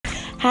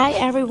Hi,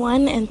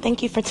 everyone, and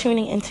thank you for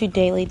tuning into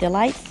Daily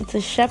Delights. This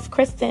is Chef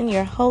Kristen,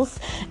 your host,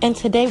 and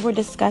today we're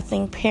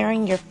discussing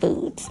pairing your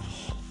foods.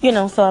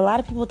 So a lot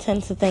of people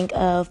tend to think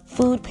of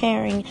food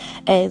pairing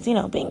as,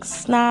 being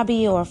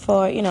snobby or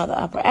for, the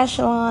upper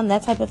echelon,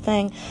 that type of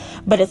thing,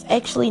 but it's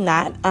actually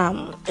not.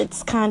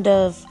 It's kind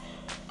of,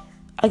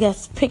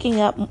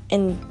 picking up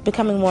and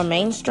becoming more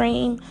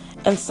mainstream,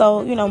 and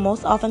so,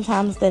 most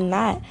oftentimes than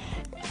not,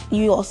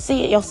 you'll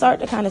start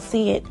to kind of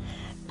see it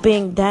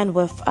being done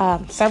with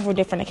several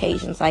different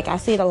occasions. Like I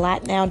see it a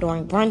lot now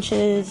during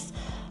brunches.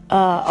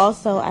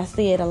 Also, I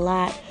see it a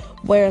lot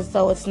where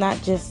so it's not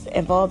just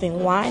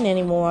involving wine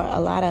anymore. A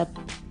lot of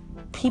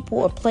people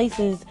or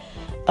places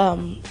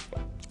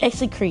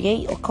actually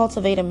create or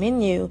cultivate a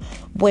menu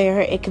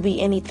where it could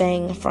be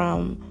anything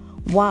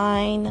from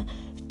wine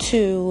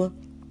to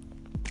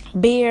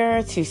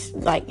beer to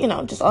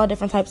just all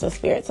different types of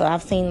spirits. So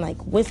I've seen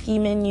whiskey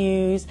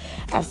menus,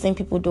 I've seen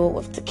people do it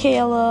with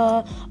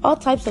tequila, all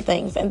types of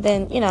things. And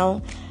then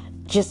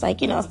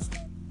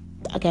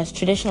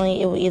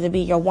traditionally it would either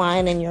be your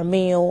wine and your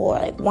meal or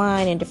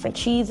wine and different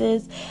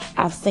cheeses.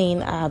 I've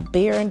seen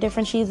beer and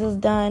different cheeses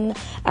done.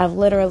 I've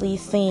literally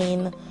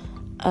seen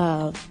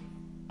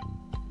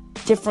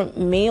different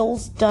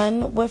meals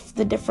done with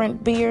the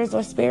different beers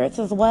or spirits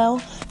as well.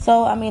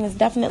 So, it's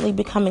definitely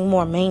becoming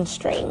more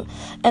mainstream.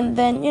 And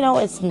then,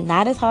 it's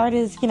not as hard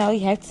as,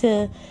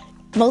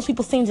 most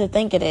people seem to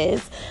think it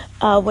is,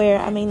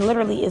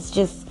 literally it's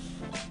just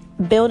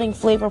building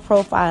flavor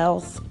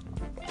profiles,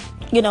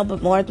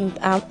 but more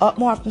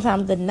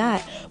oftentimes than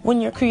not, when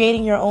you're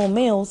creating your own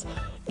meals,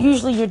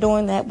 usually you're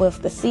doing that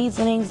with the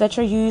seasonings that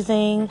you're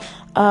using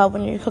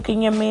when you're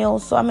cooking your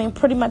meals. So,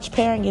 pretty much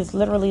pairing is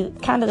literally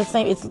kind of the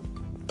same. It's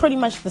pretty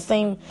much the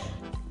same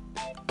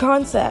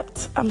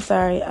concept.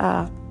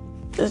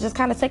 It's just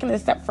kind of taking it a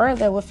step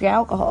further with your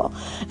alcohol.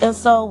 And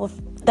so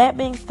with that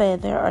being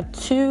said, there are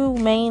two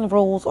main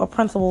rules or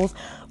principles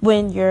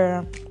when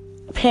you're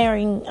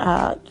pairing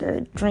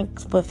your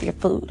drinks with your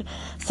food.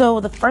 So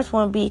the first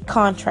one would be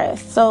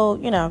contrast. So,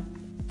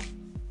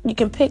 you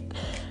can pick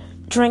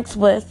drinks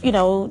with,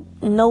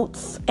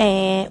 notes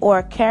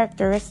or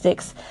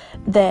characteristics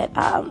that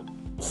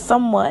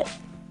somewhat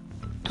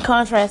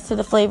contrast to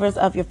the flavors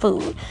of your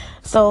food.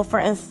 So, for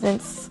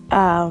instance,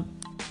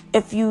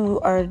 if you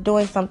are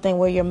doing something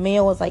where your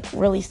meal is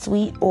really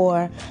sweet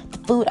or the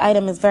food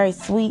item is very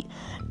sweet,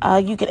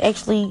 you could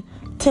actually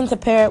tend to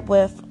pair it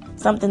with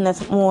something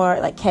that's more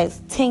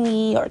has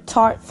tangy or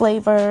tart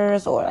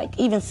flavors or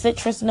even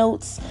citrus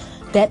notes.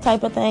 That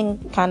type of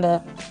thing kind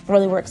of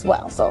really works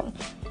well. So,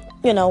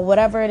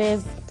 whatever it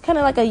is, kind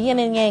of like a yin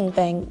and yang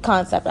thing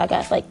concept, I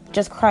guess,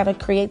 just try to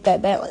create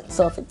that balance.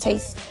 So if it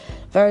tastes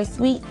very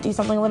sweet, do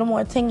something a little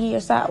more tangy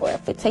or sour.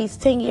 If it tastes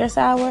tangy or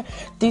sour,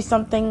 do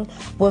something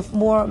with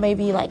more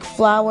maybe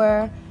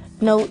flour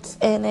notes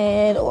in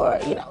it or,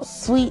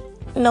 sweet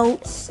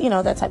notes,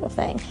 that type of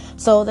thing.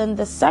 So then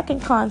the second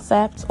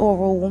concept or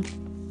rule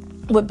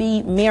would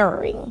be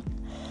mirroring.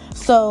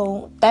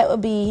 So that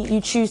would be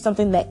you choose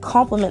something that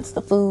complements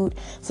the food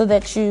so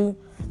that you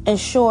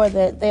ensure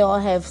that they all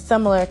have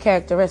similar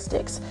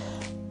characteristics.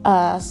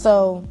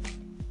 So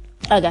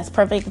I guess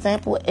perfect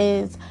example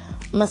is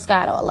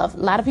Moscato. A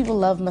lot of people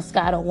love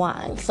Moscato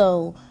wine.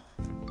 So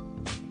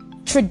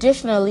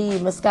traditionally,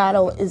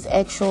 Moscato is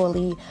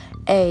actually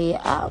a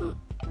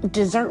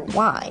dessert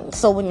wine.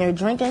 So when you're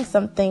drinking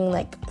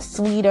something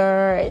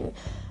sweeter and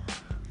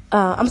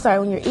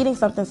when you're eating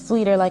something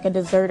sweeter like a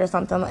dessert or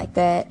something like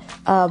that,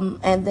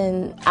 and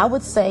then I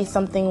would say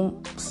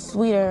something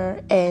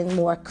sweeter and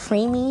more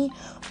creamy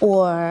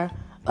or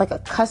a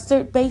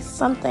custard based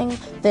something,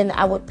 then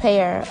I would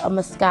pair a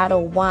Moscato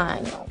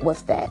wine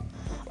with that.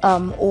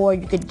 Or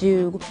you could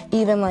do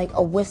even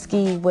a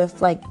whiskey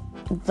with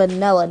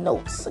vanilla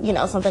notes,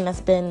 something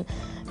that's been,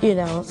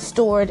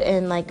 stored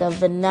in a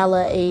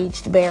vanilla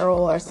aged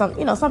barrel or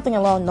something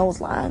along those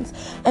lines.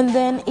 And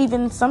then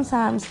even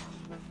sometimes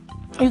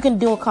you can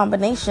do a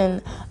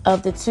combination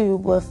of the two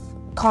with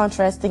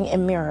contrasting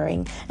and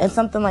mirroring. And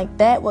something like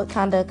that would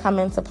kind of come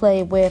into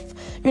play with,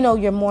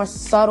 your more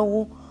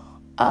subtle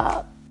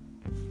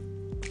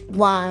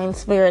wine,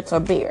 spirits, or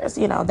beers.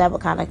 That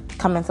would kind of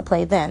come into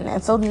play then.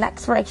 And so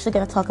next we're actually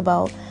going to talk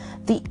about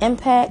the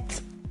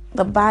impact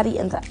the body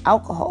into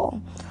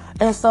alcohol.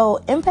 And so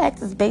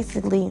impact is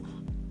basically,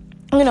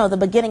 the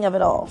beginning of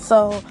it all.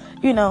 So,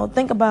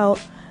 think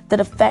about the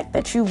effect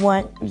that you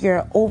want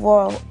your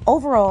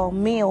overall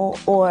meal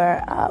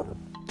or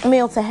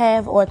meal to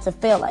have or to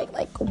feel like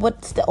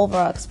what's the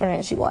overall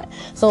experience you want.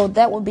 So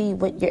that would be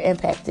what your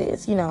impact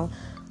is.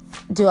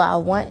 Do I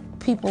want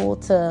people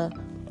to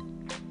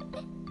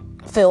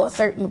feel a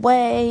certain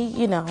way?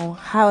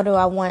 How do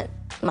I want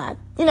my,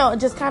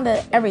 just kind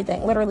of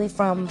everything, literally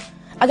from,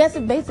 I guess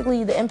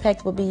basically the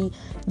impact would be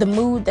the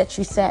mood that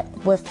you set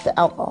with the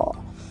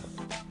alcohol.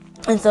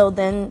 And so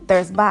then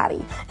there's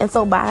body. And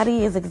so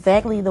body is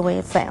exactly the way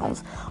it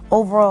sounds.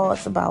 Overall,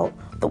 it's about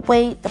the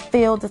weight, the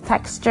feel, the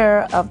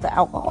texture of the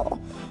alcohol.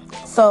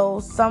 So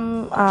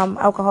some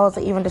alcohols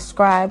are even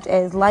described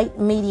as light,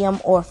 medium,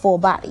 or full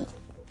body.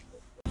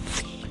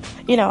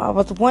 I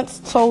was once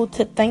told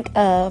to think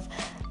of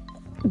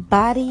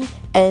body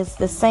as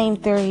the same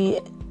theory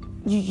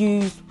you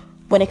use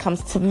when it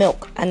comes to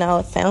milk. I know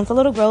it sounds a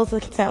little gross,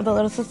 it sounds a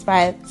little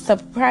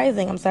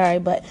surprising,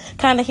 but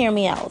kind of hear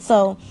me out.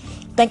 So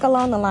think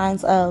along the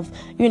lines of,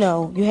 you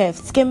have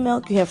skim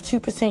milk, you have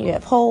 2%, you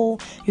have whole,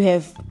 you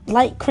have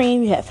light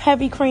cream, you have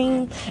heavy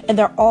cream, and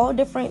they're all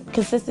different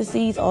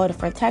consistencies, all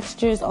different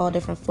textures, all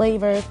different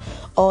flavors,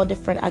 all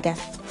different,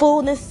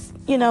 fullness,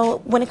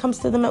 when it comes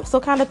to the milk. So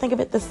kind of think of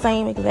it the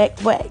same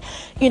exact way.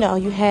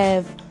 You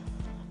have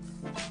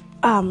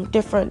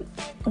different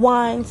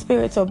wine,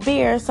 spirits, or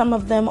beer. Some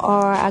of them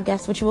are,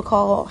 what you would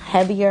call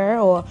heavier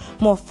or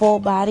more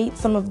full-bodied.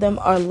 Some of them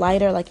are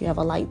lighter, like you have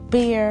a light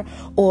beer,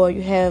 or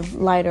you have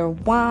lighter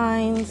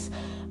wines.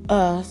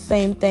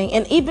 Same thing.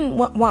 And even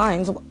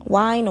wine-wise,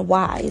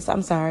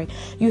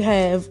 you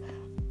have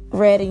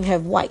red and you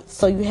have white.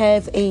 So you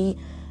have a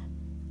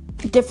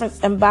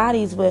difference in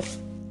bodies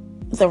with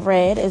the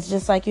red. It's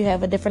just like you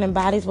have a different in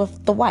bodies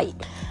with the white.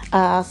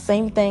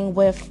 Same thing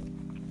with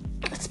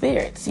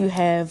spirits. You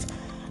have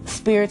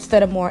spirits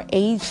that are more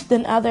aged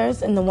than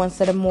others, and the ones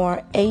that are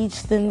more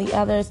aged than the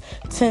others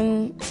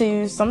tend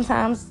to,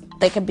 sometimes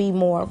they could be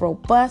more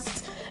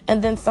robust,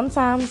 and then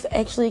sometimes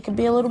actually it could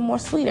be a little more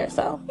sweeter.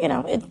 So,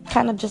 it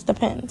kind of just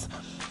depends.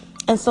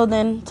 And so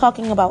then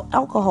talking about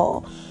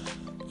alcohol,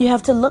 you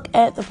have to look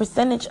at the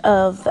percentage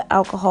of the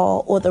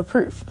alcohol or the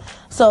proof.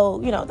 So,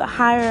 the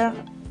higher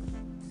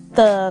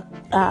the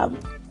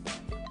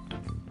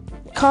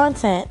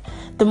content,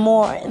 the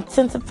more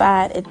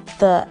intensified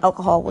the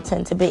alcohol will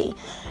tend to be.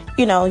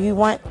 You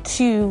want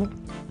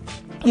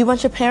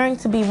your pairing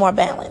to be more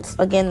balanced.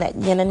 Again, that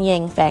yin and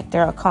yang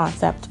factor or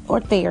concept or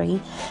theory.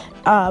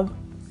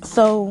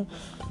 So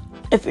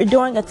if you're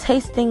doing a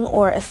tasting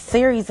or a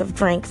series of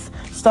drinks,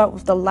 start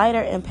with the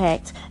lighter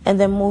impact and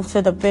then move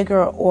to the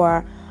bigger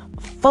or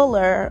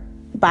fuller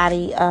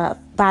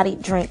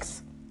bodied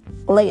drinks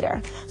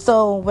later.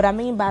 So what I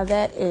mean by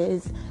that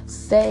is,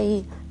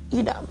 say,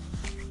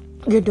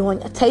 you're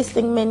doing a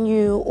tasting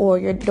menu or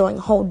you're doing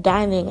a whole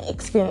dining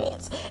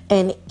experience,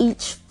 and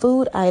each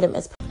food item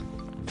is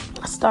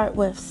start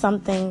with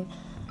something,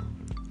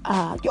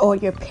 or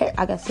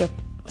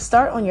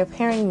start on your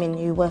pairing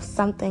menu with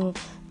something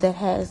that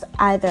has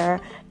either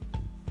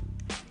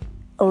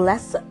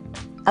less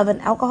of an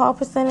alcohol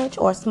percentage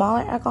or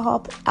smaller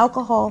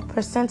alcohol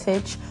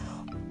percentage,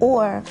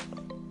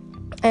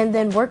 and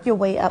then work your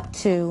way up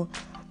to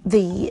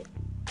the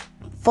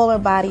fuller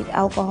bodied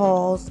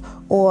alcohols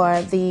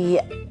or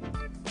the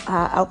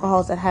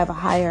alcohols that have a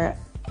higher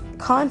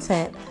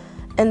content.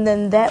 And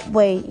then that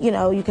way,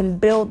 you can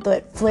build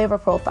the flavor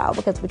profile,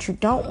 because what you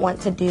don't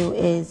want to do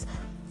is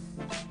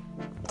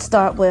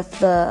start with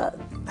the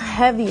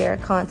heavier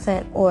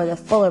content or the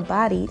fuller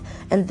bodied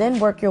and then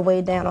work your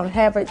way down, or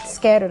have it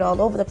scattered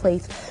all over the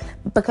place.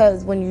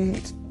 Because when you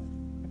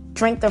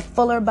drink the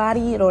fuller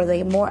bodied or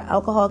the more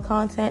alcohol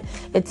content,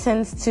 it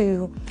tends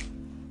to,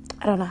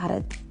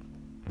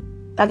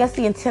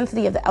 the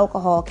intensity of the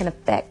alcohol can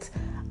affect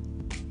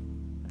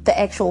the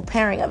actual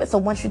pairing of it. So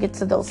once you get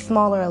to those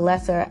smaller or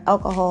lesser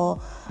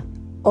alcohol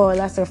or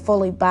lesser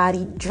fully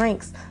bodied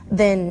drinks,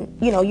 then,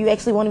 you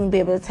actually won't even be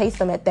able to taste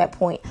them at that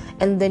point.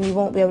 And then you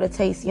won't be able to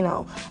taste,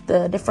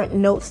 the different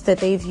notes that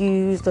they've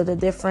used or the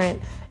different,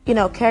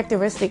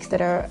 characteristics that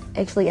are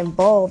actually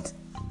involved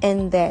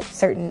in that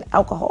certain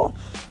alcohol.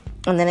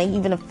 And then it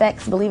even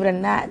affects, believe it or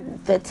not,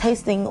 the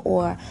tasting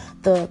or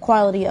the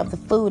quality of the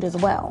food as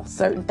well.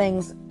 Certain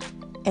things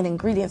and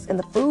ingredients in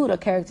the food or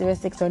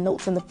characteristics or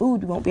notes in the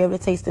food you won't be able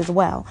to taste as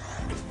well.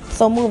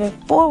 So moving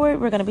forward,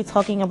 we're going to be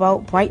talking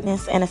about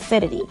brightness and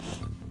acidity.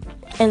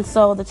 And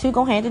so the two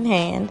go hand in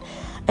hand.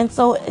 And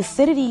so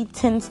acidity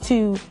tends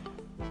to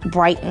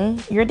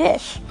brighten your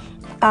dish.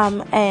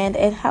 And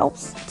it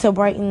helps to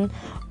brighten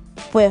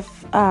with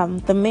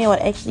the meal.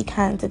 It actually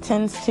kind of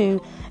tends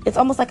to, it's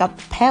almost like a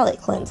palate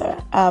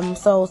cleanser.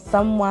 So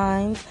some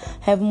wines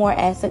have more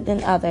acid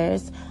than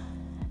others.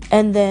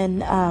 And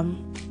then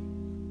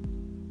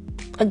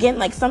again,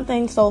 like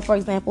something, so for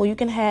example, you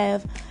can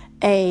have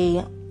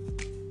a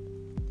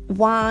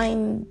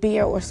wine,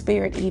 beer, or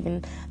spirit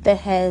even that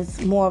has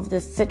more of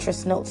the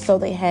citrus notes. So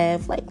they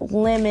have like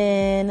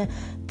lemon,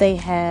 they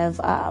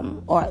have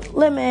or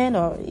lemon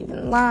or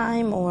even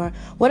lime or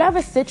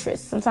whatever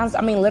citrus. Sometimes,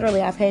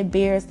 literally I've had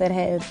beers that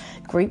have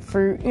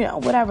grapefruit,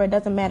 whatever. It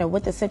doesn't matter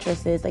what the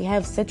citrus is. They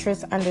have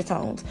citrus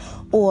undertones.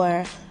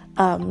 Or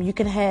you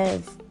can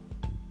have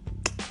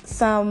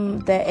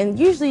some that, and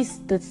usually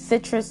the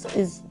citrus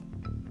is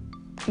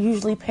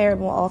usually paired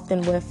more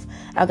often with,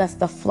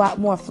 the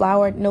more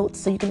flowered notes.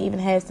 So you can even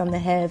have some that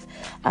have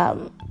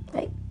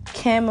like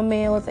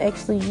chamomile is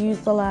actually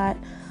used a lot.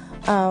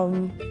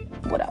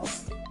 What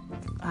else?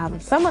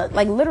 Some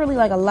literally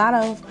a lot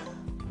of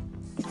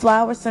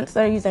flower scents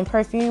that are used in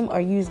perfume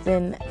are used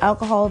in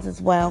alcohols as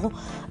well.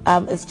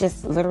 It's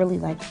just literally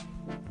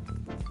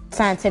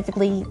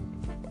scientifically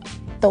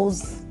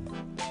those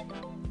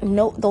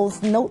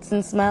notes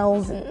and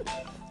smells and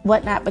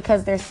whatnot,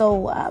 because they're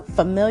so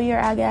familiar,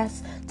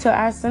 to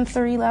our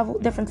sensory level,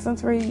 different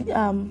sensory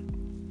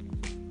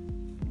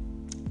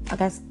I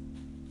guess,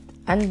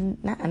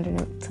 not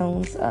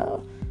undertones,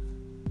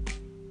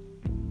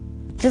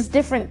 just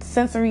different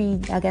sensory,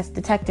 I guess,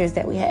 detectors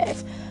that we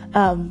have.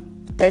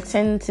 They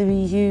tend to be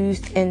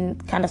used in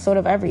kind of sort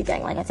of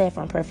everything, like I said,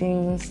 from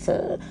perfumes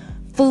to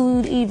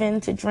food, even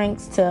to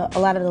drinks, to a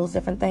lot of those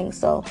different things.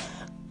 So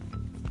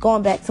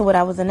going back to what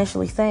I was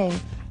initially saying,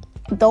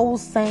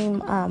 those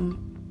same,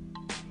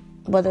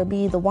 whether it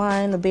be the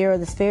wine, the beer, or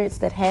the spirits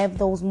that have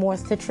those more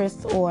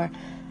citrus or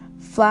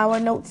flower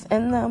notes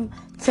in them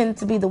tend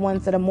to be the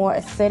ones that are more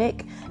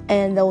acidic,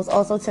 and those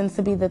also tends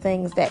to be the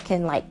things that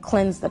can like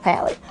cleanse the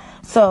palate.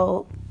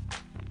 So,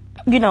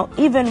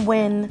 even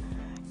when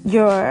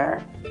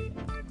you're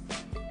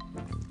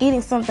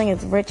eating something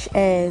as rich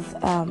as,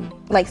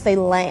 like say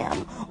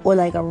lamb, or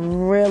like a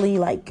really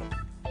like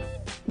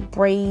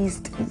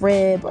braised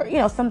rib,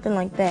 or something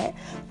like that,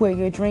 where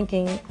you're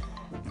drinking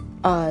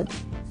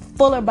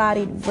fuller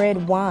bodied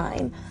red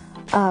wine,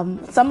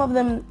 some of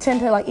them tend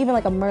to, like even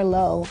like a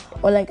Merlot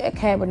or like a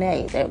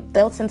Cabernet,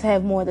 they'll tend to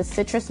have more of the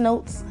citrus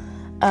notes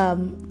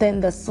than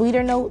the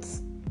sweeter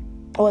notes,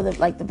 or the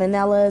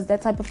vanillas,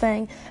 that type of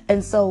thing.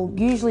 And so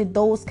usually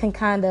those can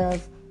kind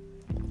of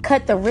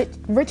cut the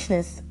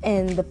richness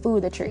in the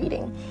food that you're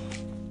eating.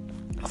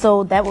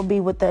 So that would be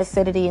what the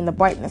acidity and the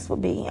brightness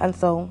would be. And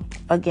so,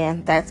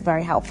 again, that's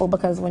very helpful,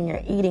 because when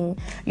you're eating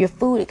your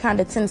food, it kind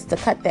of tends to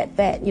cut that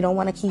fat. You don't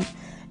want to keep,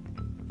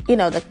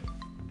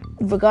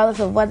 regardless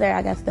of whether,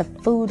 I guess, the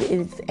food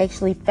is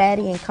actually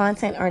fatty in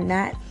content or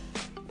not,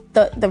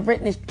 the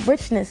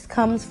richness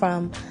comes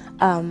from,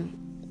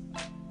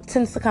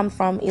 tends to come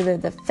from either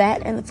the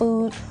fat in the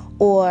food,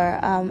 or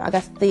I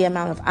guess the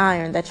amount of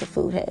iron that your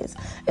food has.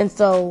 And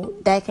so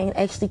that can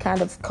actually kind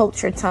of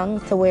coat your tongue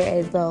to where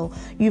as though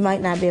you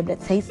might not be able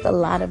to taste a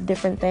lot of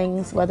different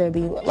things, whether it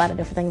be a lot of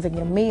different things in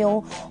your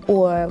meal,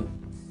 or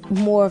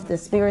more of the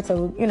spirits,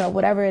 or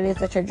whatever it is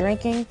that you're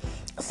drinking.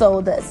 So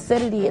the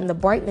acidity and the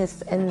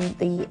brightness and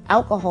the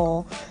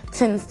alcohol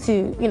tends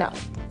to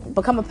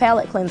become a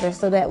palate cleanser,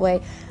 so that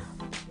way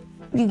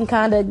you can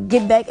kind of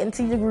get back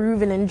into your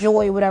groove and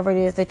enjoy whatever it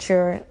is that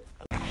you're.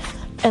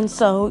 And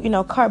so,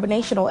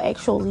 carbonation will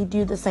actually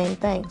do the same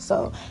thing.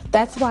 So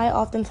that's why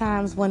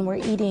oftentimes when we're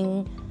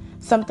eating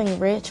something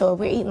rich, or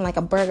we're eating like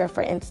a burger,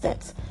 for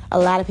instance, a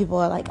lot of people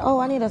are like, oh,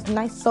 I need a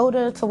nice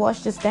soda to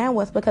wash this down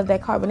with, because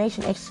that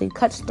carbonation actually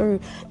cuts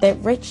through that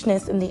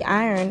richness and the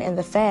iron and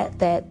the fat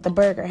that the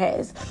burger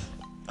has.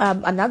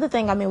 Another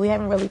thing, we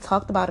haven't really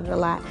talked about it a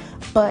lot,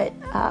 but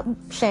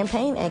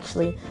champagne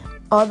actually,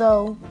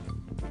 although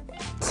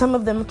some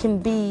of them can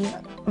be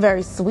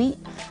very sweet,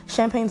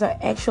 champagnes are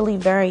actually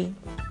very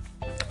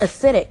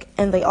acidic,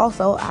 and they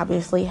also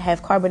obviously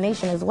have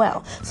carbonation as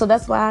well. So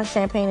that's why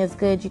champagne is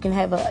good. You can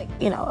have a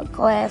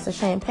glass of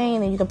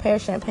champagne, and you can pair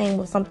champagne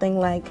with something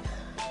like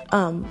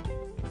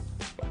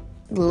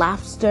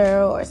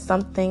lobster, or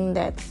something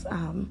that's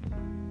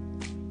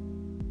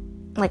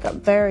like a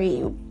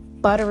very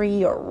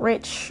buttery or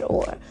rich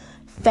or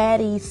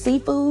fatty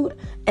seafood,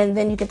 and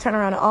then you can turn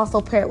around and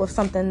also pair it with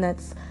something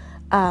that's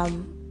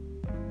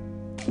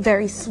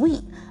very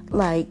sweet,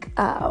 like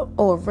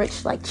or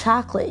rich, like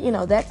chocolate,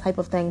 that type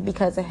of thing,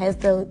 because it has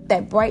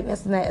that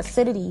brightness and that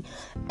acidity,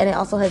 and it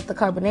also has the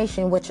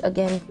carbonation, which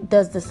again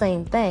does the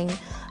same thing,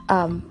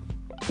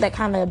 that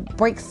kind of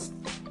breaks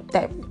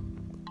that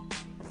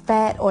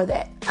fat or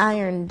that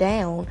iron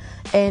down,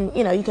 and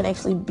you can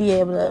actually be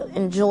able to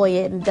enjoy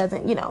it, and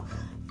doesn't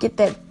get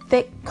that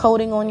thick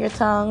coating on your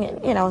tongue,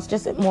 and it's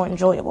just more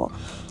enjoyable.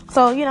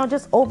 So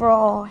just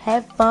overall,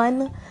 have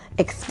fun,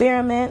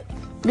 experiment,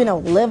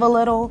 live a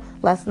little.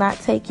 Let's not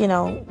take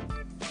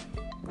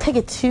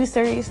it too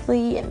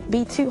seriously and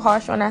be too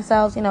harsh on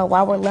ourselves,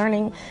 while we're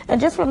learning. And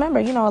just remember,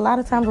 a lot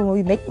of times when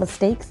we make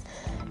mistakes,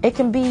 it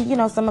can be,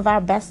 some of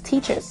our best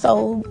teachers.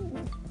 So,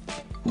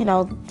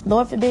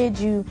 Lord forbid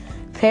you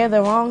pair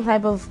the wrong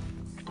type of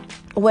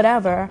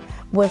whatever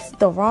with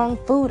the wrong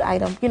food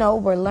item.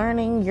 We're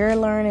learning, you're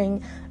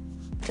learning.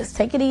 Just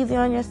take it easy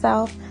on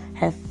yourself.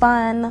 Have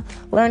fun,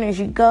 learn as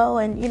you go,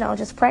 and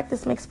just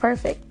practice makes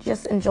perfect.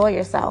 Just enjoy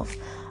yourself.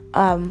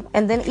 And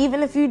then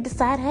even if you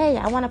decide, hey,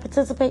 I want to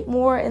participate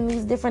more in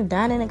these different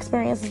dining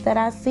experiences that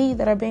I see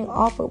that are being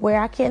offered,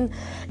 where I can,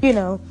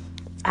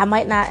 I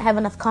might not have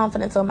enough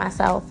confidence on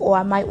myself, or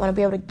I might want to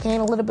be able to gain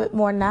a little bit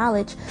more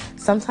knowledge.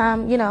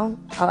 Sometimes, a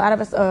lot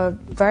of us are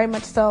very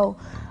much so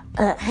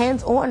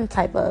hands-on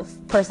type of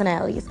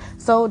personalities.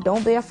 So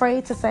don't be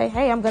afraid to say,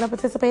 hey, I'm going to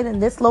participate in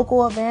this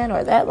local event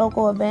or that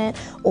local event.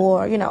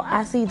 Or,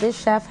 I see this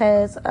chef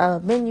has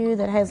a menu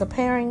that has a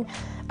pairing,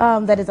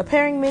 that is a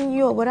pairing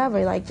menu or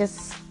whatever. Like,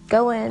 just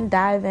go in,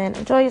 dive in,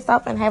 enjoy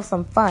yourself, and have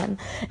some fun.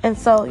 And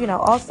so,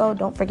 also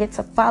don't forget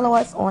to follow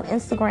us on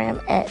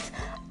Instagram at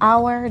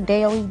Our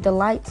Daily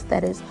Delights.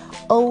 That is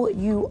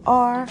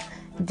OurDailydelights.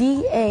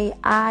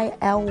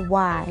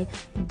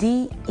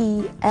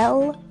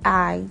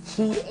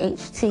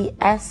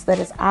 That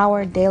is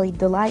Our Daily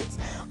Delights.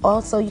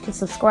 Also, you can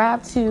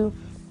subscribe to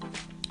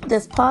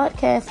this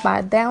podcast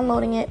by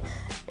downloading it,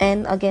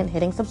 and again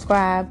hitting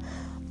subscribe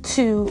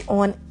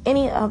on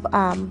any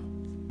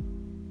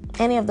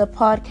any of the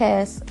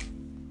podcast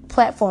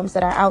platforms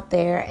that are out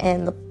there,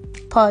 and the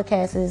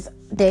podcast is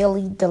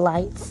Daily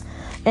Delights.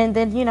 And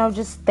then,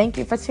 just thank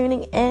you for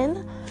tuning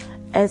in.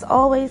 As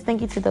always, thank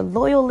you to the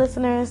loyal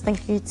listeners.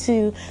 Thank you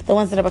to the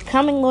ones that are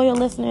becoming loyal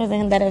listeners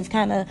and that have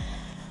kind of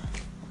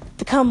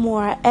become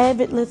more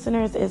avid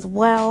listeners as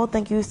well.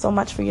 Thank you so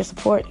much for your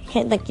support.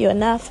 Can't thank you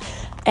enough.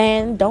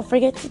 And don't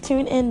forget to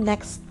tune in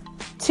next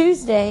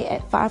Tuesday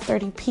at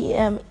 5:30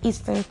 p.m.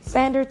 Eastern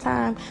Standard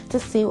Time to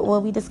see what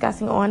we'll be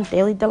discussing on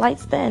Daily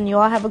Delights then. You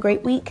all have a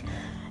great week.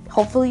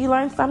 Hopefully you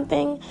learned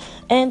something.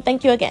 And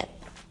thank you again.